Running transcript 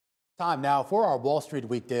Time now for our Wall Street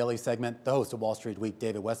Week Daily segment. The host of Wall Street Week,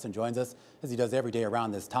 David Westin, joins us as he does every day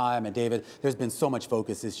around this time. And David, there's been so much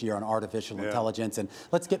focus this year on artificial intelligence, and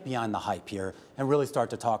let's get beyond the hype here and really start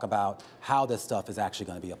to talk about how this stuff is actually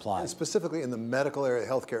going to be applied. And specifically in the medical area,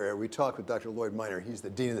 healthcare area, we talked with Dr. Lloyd Minor. He's the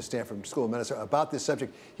dean of the Stanford School of Medicine about this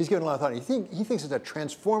subject. He's given a lot of thought. He thinks it's a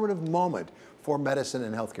transformative moment for medicine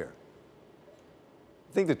and healthcare.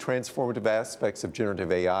 I think the transformative aspects of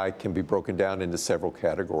generative AI can be broken down into several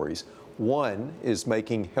categories. One is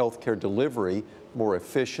making healthcare delivery more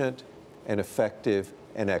efficient and effective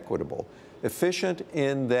and equitable. Efficient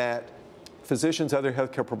in that physicians, other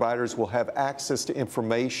healthcare providers will have access to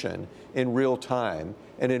information in real time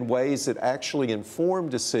and in ways that actually inform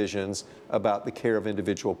decisions about the care of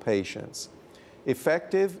individual patients.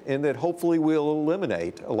 Effective in that hopefully we'll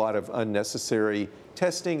eliminate a lot of unnecessary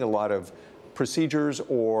testing, a lot of procedures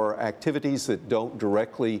or activities that don't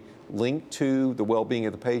directly link to the well-being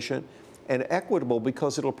of the patient, and equitable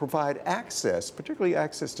because it'll provide access, particularly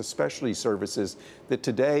access to specialty services that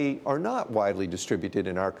today are not widely distributed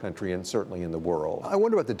in our country and certainly in the world. I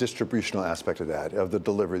wonder about the distributional aspect of that, of the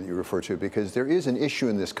delivery that you refer to, because there is an issue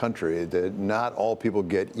in this country that not all people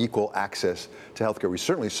get equal access to healthcare. We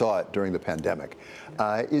certainly saw it during the pandemic.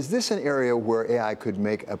 Is this an area where AI could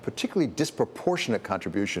make a particularly disproportionate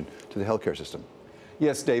contribution to the healthcare system?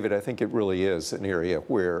 Yes, David, I think it really is an area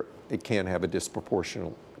where it can have a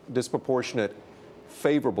disproportionate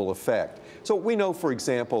favorable effect. So we know, for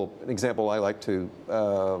example, an example I like to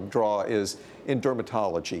draw is in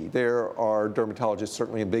dermatology. There are dermatologists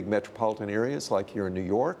certainly in big metropolitan areas like here in New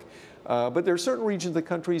York, but there are certain regions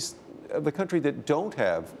of the country that don't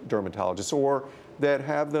have dermatologists or that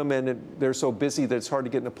have them and they're so busy that it's hard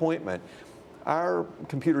to get an appointment. Our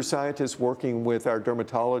computer scientists working with our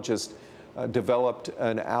dermatologists developed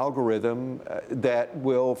an algorithm that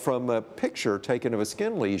will, from a picture taken of a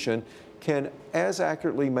skin lesion, can as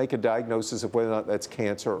accurately make a diagnosis of whether or not that's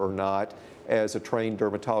cancer or not as a trained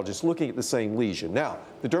dermatologist looking at the same lesion. Now,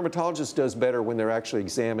 the dermatologist does better when they're actually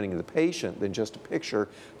examining the patient than just a picture.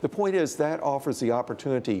 The point is that offers the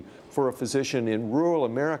opportunity for a physician in rural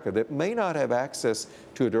America that may not have access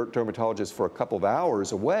to a dermatologist for a couple of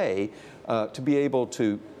hours away to be able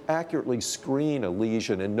to accurately screen a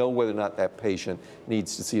lesion and know whether or not that patient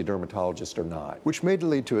needs to see a dermatologist or not. Which may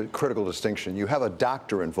lead to a critical distinction. You have a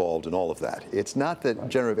doctor involved in all of that. It's not that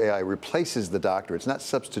generative AI replaces the doctor. It's not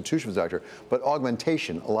substitution for the doctor, but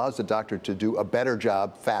augmentation allows the doctor to do a better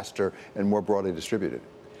job faster and more broadly distributed.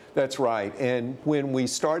 That's right. And when we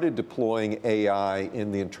started deploying AI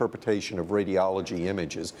in the interpretation of radiology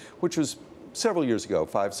images, which was several years ago,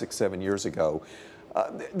 5, 6, 7 years ago,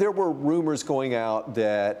 there were rumors going out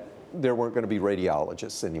that there weren't going to be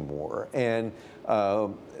radiologists anymore. And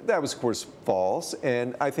that was, of course, false.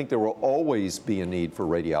 And I think there will always be a need for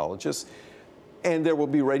radiologists. And there will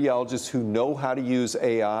be radiologists who know how to use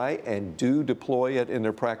AI and do deploy it in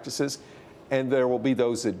their practices. And there will be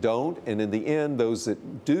those that don't. And in the end, those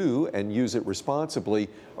that do and use it responsibly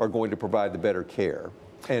are going to provide the better care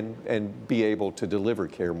and be able to deliver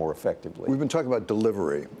care more effectively. We've been talking about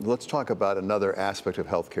delivery. Let's talk about another aspect of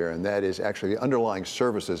healthcare, and that is actually the underlying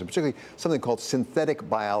services, and particularly something called synthetic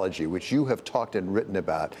biology, which you have talked and written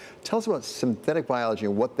about. Tell us about synthetic biology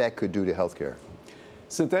and what that could do to healthcare.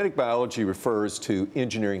 Synthetic biology refers to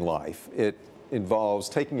engineering life. It involves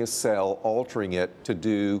taking a cell, altering it to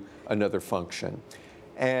do another function.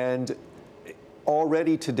 And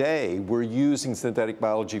already today, we're using synthetic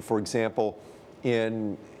biology, for example,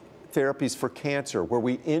 in therapies for cancer, where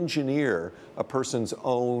we engineer a person's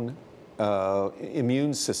own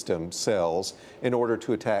immune system cells in order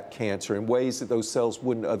to attack cancer in ways that those cells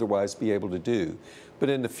wouldn't otherwise be able to do. But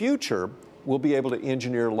in the future, we'll be able to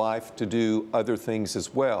engineer life to do other things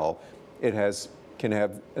as well. It can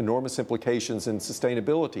have enormous implications in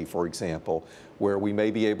sustainability, for example, where we may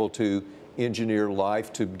be able to engineer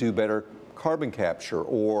life to do better carbon capture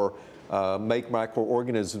or make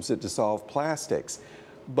microorganisms that dissolve plastics.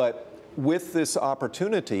 But with this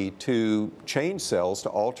opportunity to change cells, to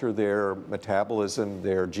alter their metabolism,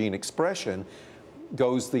 their gene expression,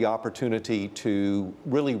 goes the opportunity to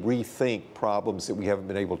really rethink problems that we haven't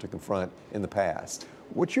been able to confront in the past.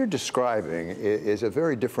 What you're describing is a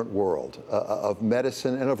very different world of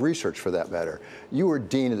medicine and of research, for that matter. You were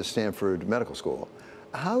dean of the Stanford Medical School.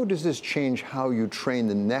 How does this change how you train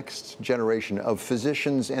the next generation of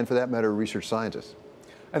physicians and, for that matter, research scientists?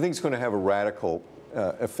 I think it's going to have a radical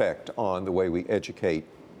effect on the way we educate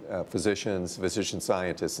physicians, physician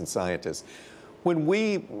scientists, and scientists. When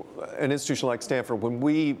we, an institution like Stanford, when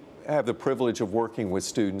we have the privilege of working with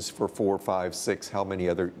students for 4, 5, 6, how many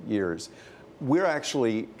other years, we're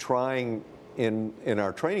actually trying in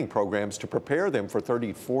our training programs to prepare them for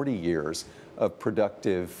 30, 40 years of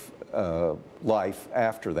productive life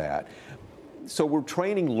after that. So we're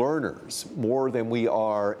training learners more than we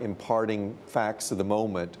are imparting facts of the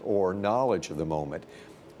moment or knowledge of the moment.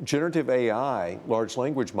 Generative AI, large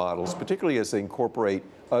language models, particularly as they incorporate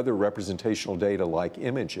other representational data like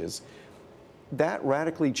images, that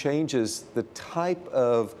radically changes the type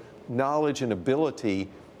of knowledge and ability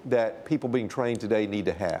that people being trained today need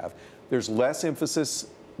to have. There's less emphasis,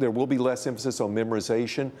 there will be less emphasis on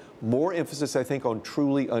memorization, more emphasis, I think, on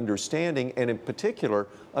truly understanding, and in particular,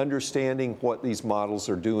 understanding what these models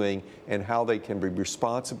are doing and how they can be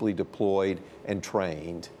responsibly deployed and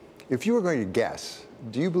trained. If you were going to guess,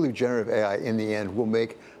 do you believe generative AI in the end will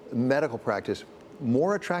make medical practice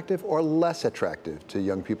more attractive or less attractive to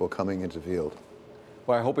young people coming into the field?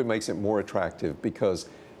 Well, I hope it makes it more attractive, because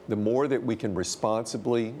the more that we can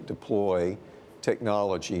responsibly deploy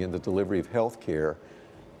technology in the delivery of healthcare,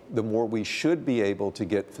 the more we should be able to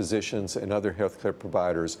get physicians and other healthcare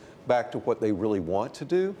providers back to what they really want to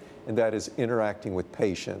do, and that is interacting with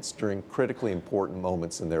patients during critically important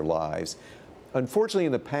moments in their lives. Unfortunately,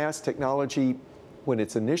 in the past, technology, when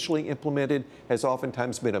it's initially implemented, has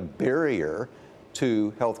oftentimes been a barrier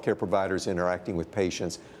to healthcare providers interacting with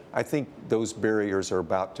patients. I think those barriers are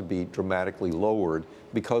about to be dramatically lowered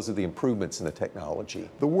because of the improvements in the technology.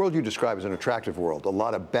 The world you describe as an attractive world, a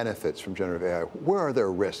lot of benefits from generative AI. Where are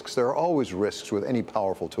there risks? There are always risks with any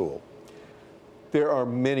powerful tool. There are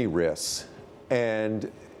many risks.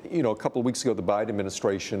 And a couple of weeks ago, the Biden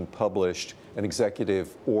administration published an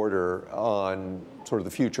executive order on sort of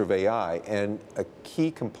the future of AI. And a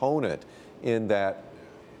key component in that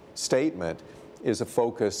statement is a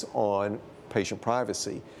focus on patient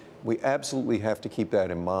privacy. We absolutely have to keep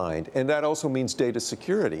that in mind. And that also means data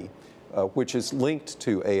security, which is linked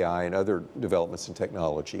to AI and other developments in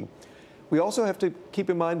technology. We also have to keep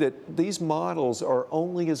in mind that these models are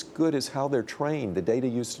only as good as how they're trained, the data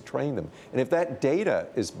used to train them. And if that data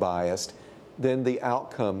is biased, then the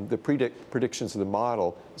outcome, the predictions of the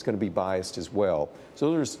model is going to be biased as well.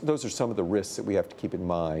 So those are some of the risks that we have to keep in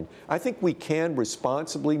mind. I think we can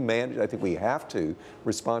responsibly manage, I think we have to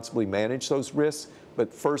responsibly manage those risks,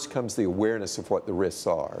 but first comes the awareness of what the risks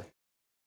are.